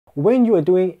When you are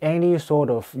doing any sort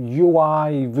of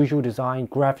UI, visual design,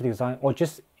 graphic design, or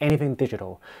just anything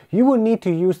digital, you will need to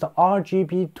use the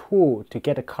RGB tool to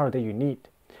get the color that you need.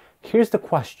 Here's the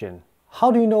question.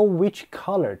 How do you know which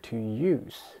color to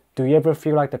use? Do you ever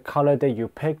feel like the color that you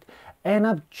picked end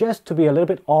up just to be a little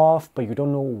bit off, but you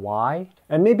don't know why?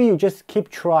 And maybe you just keep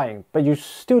trying, but you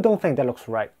still don't think that looks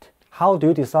right. How do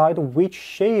you decide which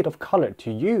shade of color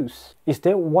to use? Is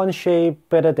there one shade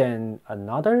better than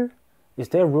another? Is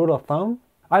there a rule of thumb?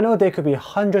 I know there could be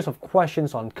hundreds of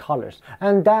questions on colors,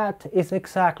 and that is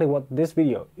exactly what this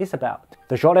video is about.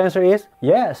 The short answer is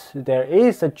yes, there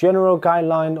is a general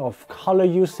guideline of color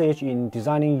usage in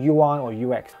designing UI or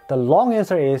UX. The long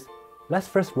answer is, let's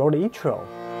first roll the intro.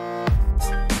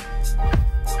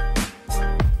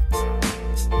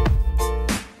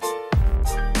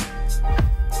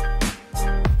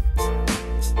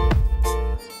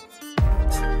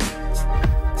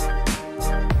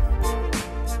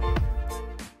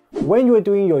 When you are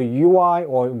doing your UI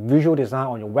or visual design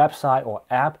on your website or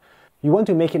app, you want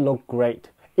to make it look great.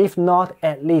 If not,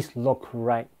 at least look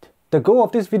right. The goal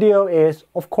of this video is,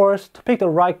 of course, to pick the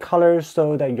right colors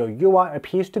so that your UI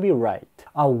appears to be right.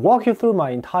 I'll walk you through my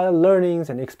entire learnings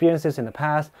and experiences in the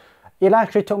past. It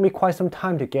actually took me quite some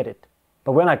time to get it.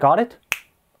 But when I got it,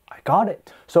 I got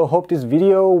it. So hope this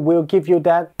video will give you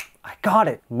that I got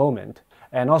it moment.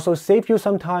 And also save you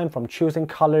some time from choosing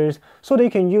colors so that you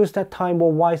can use that time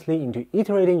more wisely into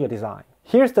iterating your design.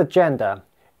 Here's the agenda,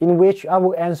 in which I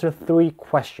will answer 3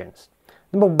 questions.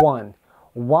 Number 1,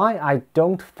 why I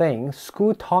don't think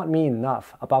school taught me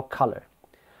enough about color.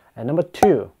 And number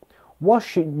 2, what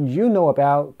should you know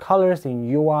about colors in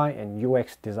UI and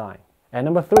UX design. And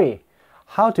number 3,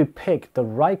 how to pick the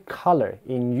right color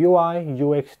in UI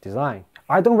UX design.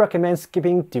 I don't recommend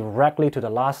skipping directly to the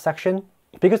last section,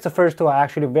 because the first 2 are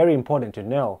actually very important to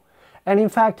know. And in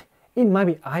fact, it might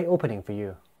be eye-opening for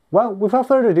you. Well, without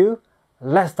further ado,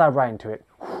 let's dive right into it.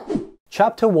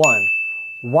 Chapter 1.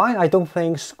 Why I don't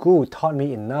think school taught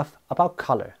me enough about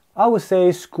color. I would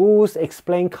say schools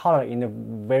explain color in a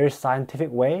very scientific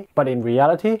way, but in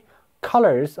reality,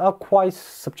 colors are quite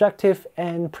subjective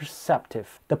and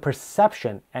perceptive. The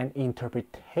perception and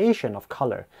interpretation of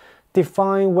color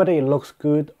define whether it looks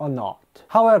good or not.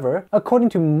 However, according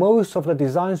to most of the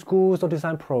design schools or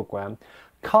design program,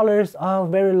 colors are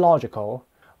very logical,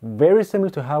 very similar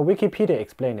to how Wikipedia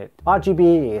explained it.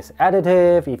 RGB is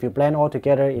additive. If you blend all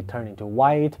together, it turns into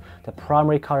white. The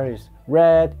primary color is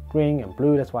red, green, and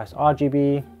blue. That's why it's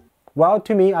RGB. Well,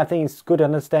 to me, I think it's good to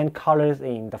understand colors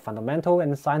in the fundamental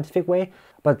and scientific way,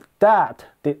 but that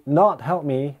did not help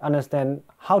me understand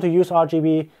how to use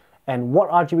RGB and what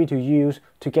RGB to use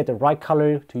to get the right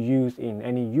color to use in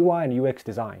any UI and UX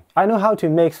design. I know how to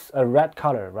mix a red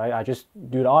color, right? I just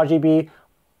do the RGB,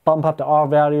 bump up the R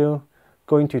value,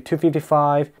 going to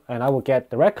 255, and I will get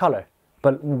the red color.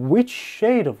 But which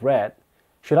shade of red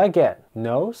should I get?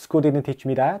 No, school didn't teach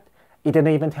me that. It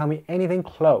didn't even tell me anything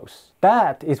close.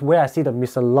 That is where I see the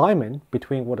misalignment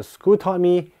between what the school taught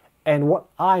me and what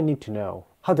I need to know.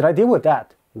 How did I deal with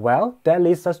that? Well, that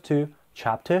leads us to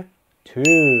Chapter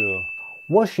 2.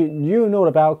 What should you know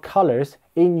about colors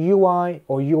in UI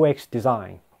or UX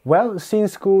design? Well,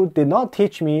 since school did not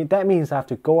teach me, that means I have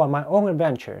to go on my own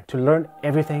adventure to learn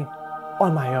everything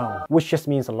on my own, which just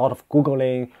means a lot of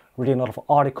Googling, reading a lot of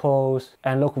articles,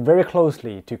 and look very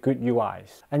closely to good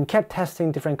UIs, and kept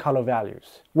testing different color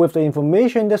values. With the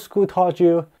information that school taught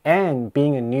you, and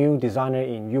being a new designer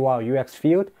in UI or UX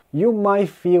field, you might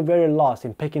feel very lost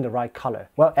in picking the right color.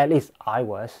 Well, at least I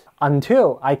was.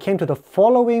 Until I came to the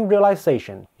following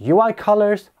realization. UI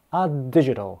colors are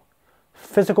digital.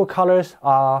 Physical colors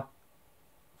are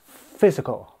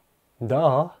physical.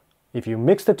 Duh. If you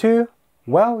mix the two,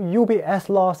 well, you'll be as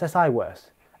lost as I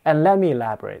was. And let me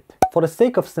elaborate. For the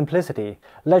sake of simplicity,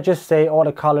 let's just say all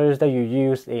the colors that you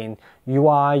use in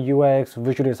UI, UX,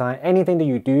 visual design, anything that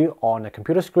you do on a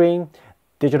computer screen,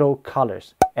 digital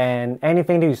colors. And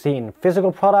anything that you see in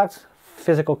physical products,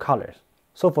 physical colors.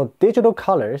 So for digital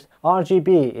colors,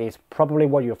 RGB is probably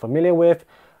what you're familiar with,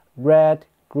 red,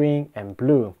 green, and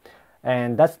blue.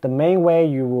 And that's the main way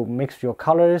you will mix your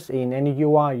colors in any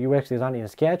UI, UX design in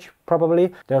Sketch,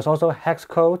 probably. There's also hex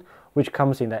code, which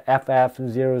comes in the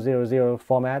FF000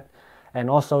 format, and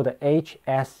also the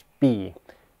HSB,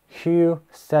 hue,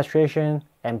 saturation,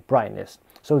 and brightness.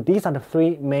 So these are the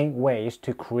 3 main ways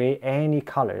to create any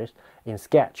colors in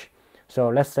Sketch. So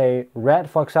let's say red,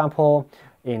 for example,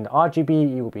 in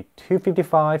RGB it will be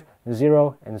 255,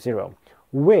 0, and 0,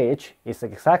 which is the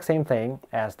exact same thing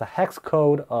as the hex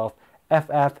code of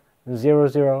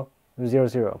FF0000,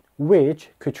 which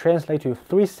could translate to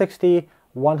 360,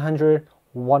 100,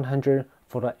 100,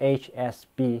 for the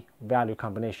HSB value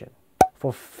combination.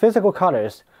 For physical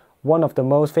colors, one of the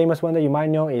most famous ones that you might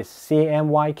know is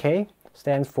CMYK,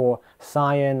 stands for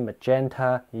cyan,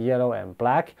 magenta, yellow, and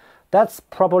black. That's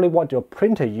probably what your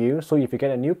printer uses, so if you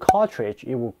get a new cartridge,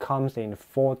 it will come in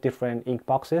 4 different ink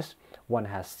boxes. One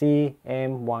has C,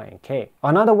 M, Y, and K.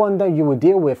 Another one that you will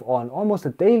deal with on almost a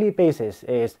daily basis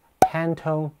is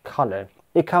Pantone color.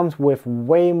 It comes with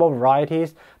way more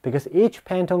varieties because each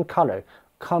Pantone color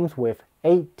comes with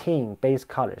 18 base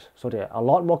colors, so there are a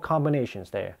lot more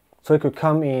combinations there. So it could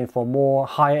come in for more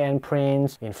higher-end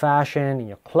prints, in fashion, in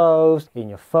your clothes, in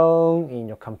your phone, in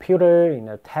your computer, in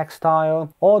a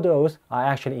textile. All those are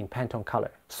actually in Pantone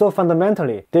color. So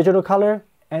fundamentally, digital color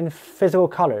and physical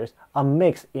colors are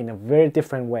mixed in a very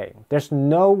different way. There's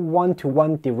no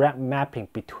one-to-one direct mapping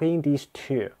between these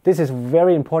two. This is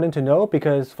very important to know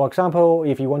because, for example,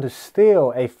 if you want to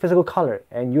steal a physical color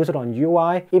and use it on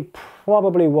UI, it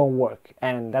probably won't work.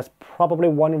 And that's probably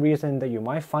one reason that you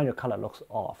might find your color looks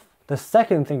off. The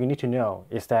second thing you need to know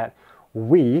is that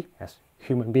we, as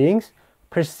human beings,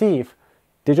 perceive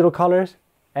digital colors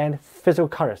and physical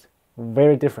colors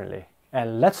very differently.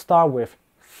 And let's start with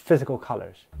physical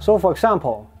colors. So for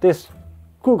example, this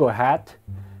Google hat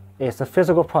is a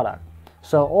physical product.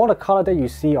 So all the color that you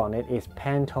see on it is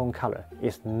Pantone color.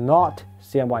 It's not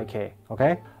CMYK,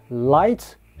 okay?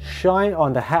 Lights shine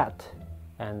on the hat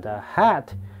and the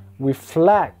hat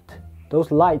reflect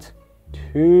those lights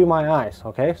to my eyes,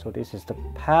 okay? So this is the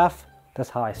path, that's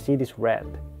how I see this red.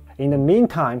 In the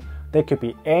meantime, there could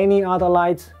be any other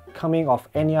lights coming off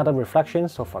any other reflection.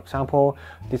 So for example,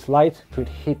 this light could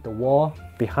hit the wall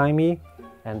behind me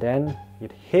and then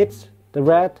it hits the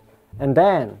red and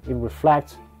then it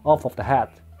reflects off of the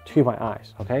hat to my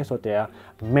eyes, okay? So there are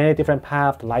many different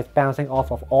paths, lights bouncing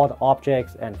off of all the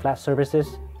objects and flat surfaces.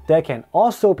 There can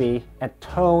also be a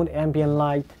toned ambient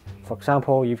light. For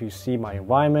example, if you see my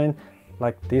environment,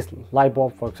 like this light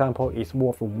bulb, for example, is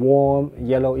more of a warm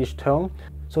yellowish tone.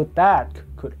 So that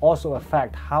could also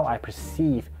affect how I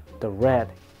perceive the red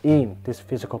in this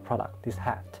physical product, this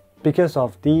hat. Because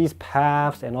of these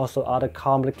paths and also other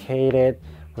complicated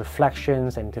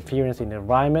reflections and interference in the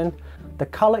environment, the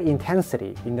color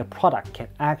intensity in the product can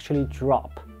actually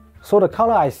drop. So the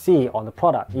color I see on the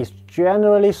product is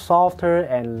generally softer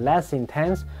and less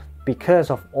intense because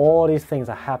of all these things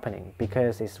are happening,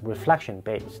 because it's reflection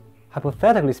based.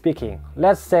 Hypothetically speaking,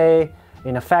 let's say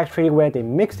in a factory where they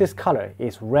mix this color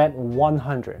is red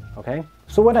 100, okay?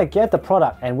 So when I get the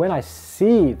product and when I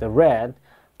see the red,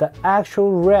 the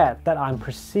actual red that I'm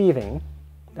perceiving,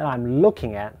 that I'm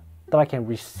looking at, that I can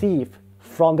receive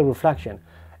from the reflection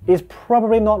is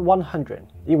probably not 100.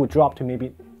 It would drop to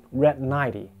maybe red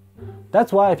 90.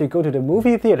 That's why if you go to the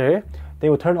movie theater, they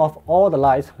will turn off all the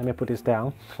lights, let me put this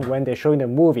down, when they're showing the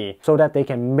movie so that they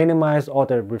can minimize all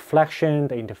the reflection,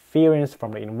 the interference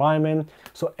from the environment.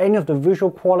 So any of the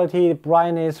visual quality,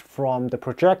 brightness from the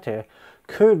projector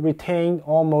could retain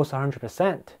almost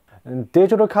 100%. And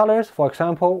digital colors, for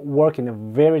example, work in a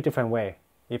very different way.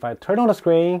 If I turn on the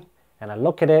screen and I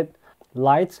look at it,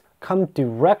 lights come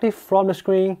directly from the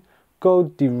screen, go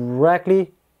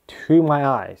directly to my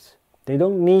eyes. They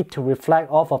don't need to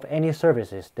reflect off of any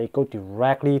surfaces, they go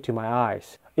directly to my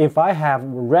eyes. If I have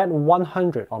red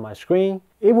 100 on my screen,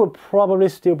 it would probably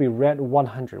still be red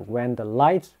 100 when the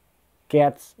light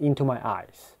gets into my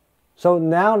eyes. So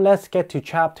now let's get to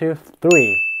chapter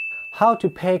 3, how to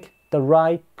pick the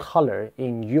right color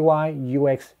in UI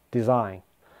UX design.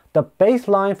 The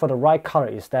baseline for the right color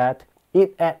is that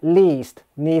it at least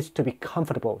needs to be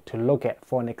comfortable to look at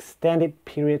for an extended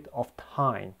period of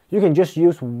time. You can just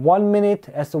use 1 minute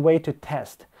as a way to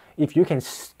test. If you can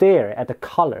stare at the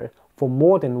color for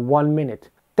more than 1 minute,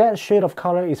 that shade of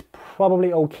color is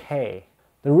probably okay.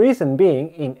 The reason being,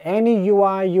 in any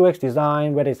UI UX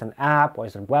design, whether it's an app or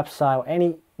it's a website or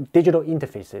any digital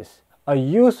interfaces, a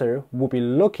user will be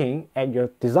looking at your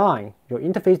design, your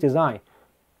interface design,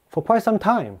 for quite some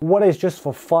time. Whether it's just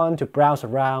for fun to browse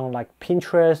around like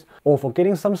Pinterest or for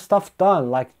getting some stuff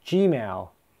done like Gmail.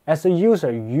 As a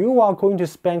user, you are going to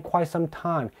spend quite some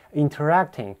time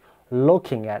interacting,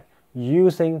 looking at,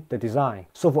 using the design.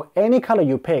 So for any color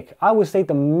you pick, I would say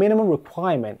the minimum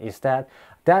requirement is that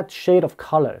that shade of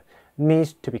color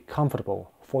needs to be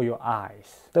comfortable for your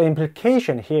eyes. The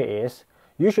implication here is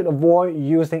you should avoid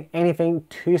using anything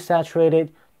too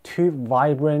saturated, too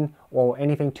vibrant, or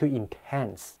anything too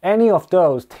intense. Any of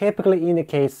those typically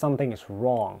indicates something is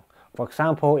wrong. For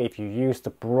example, if you use the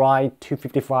bright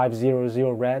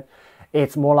 25500 red,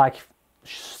 it's more like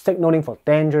signaling for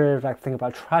danger, like think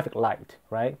about traffic light,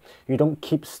 right? You don't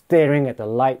keep staring at the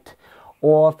light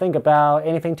Or think about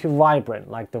anything too vibrant,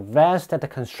 like the vest that the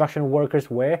construction workers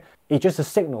wear. It's just a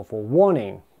signal for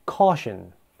warning,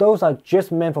 caution. Those are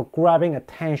just meant for grabbing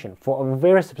attention for a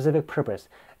very specific purpose.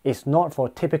 It's not for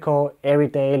typical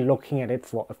everyday looking at it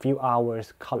for a few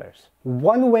hours colors.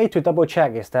 One way to double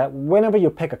check is that whenever you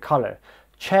pick a color,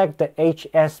 check the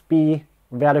HSB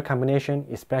value combination,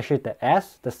 especially the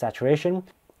S, the saturation.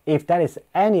 If that is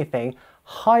anything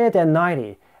higher than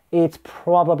 90, it's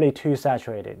probably too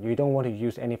saturated. You don't want to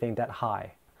use anything that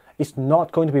high. It's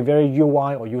not going to be very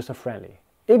UI or user friendly.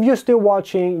 If you're still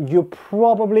watching, you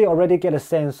probably already get a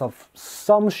sense of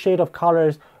some shade of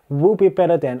colors will be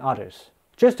better than others.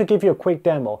 Just to give you a quick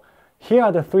demo, here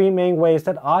are the 3 main ways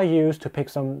that I use to pick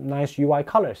some nice UI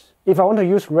colors. If I want to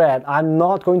use red, I'm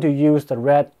not going to use the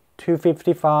red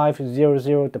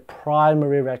 25500, the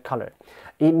primary red color.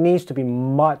 It needs to be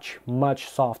much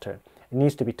softer. It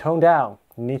needs to be toned down.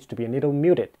 It needs to be a little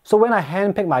muted. So when I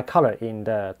handpick my color in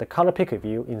the color picker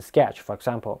view in Sketch, for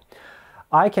example,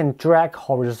 I can drag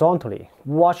horizontally,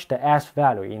 watch the S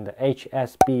value in the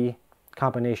HSB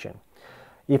combination.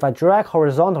 If I drag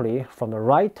horizontally from the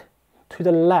right to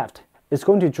the left, it's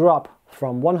going to drop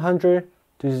from 100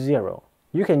 to 0.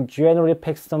 You can generally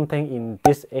pick something in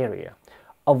this area.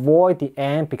 Avoid the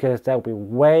end because that will be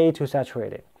way too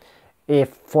saturated. If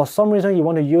for some reason you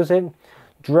want to use it,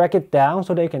 drag it down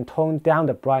so that you can tone down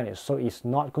the brightness so it's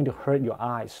not going to hurt your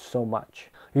eyes so much.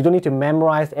 You don't need to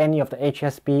memorize any of the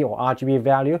HSB or RGB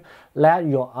value. Let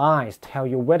your eyes tell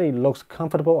you whether it looks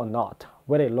comfortable or not,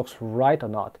 whether it looks right or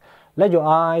not. Let your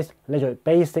eyes, let your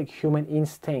basic human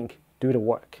instinct do the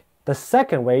work. The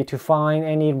second way to find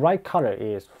any right color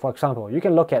is, for example, you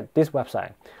can look at this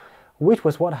website, which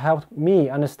was what helped me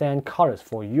understand colors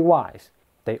for UIs.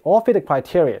 They all fit the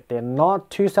criteria. They're not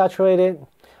too saturated,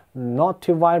 not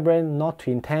too vibrant, not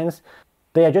too intense.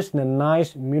 They are just in a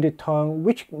nice muted tone,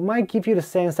 which might give you the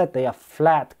sense that they are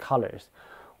flat colors,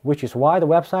 which is why the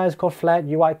website is called Flat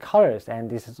UI Colors, and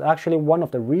this is actually one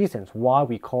of the reasons why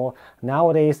we call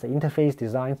nowadays the interface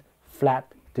design flat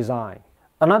design.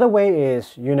 Another way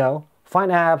is,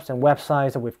 find apps and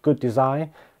websites with good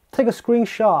design, take a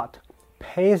screenshot,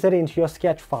 paste it into your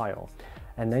sketch file,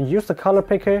 and then use the color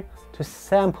picker to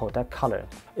sample that color.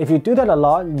 If you do that a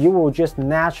lot, you will just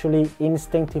naturally,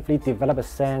 instinctively develop a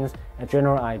sense, a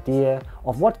general idea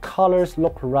of what colors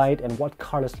look right and what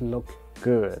colors look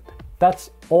good.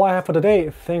 That's all I have for today.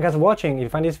 Thank you guys for watching. If you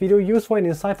find this video useful and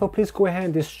insightful, please go ahead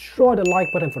and destroy the like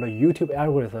button for the YouTube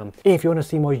algorithm. If you want to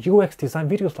see more UX design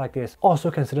videos like this, also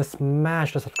consider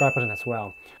smash the subscribe button as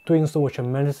well. Doing so will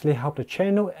tremendously help the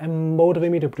channel and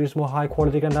motivate me to produce more high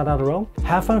quality content down the road.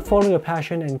 Have fun following your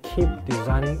passion and keep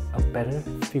designing a better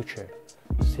future.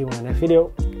 See you in the next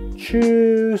video.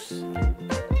 Cheers!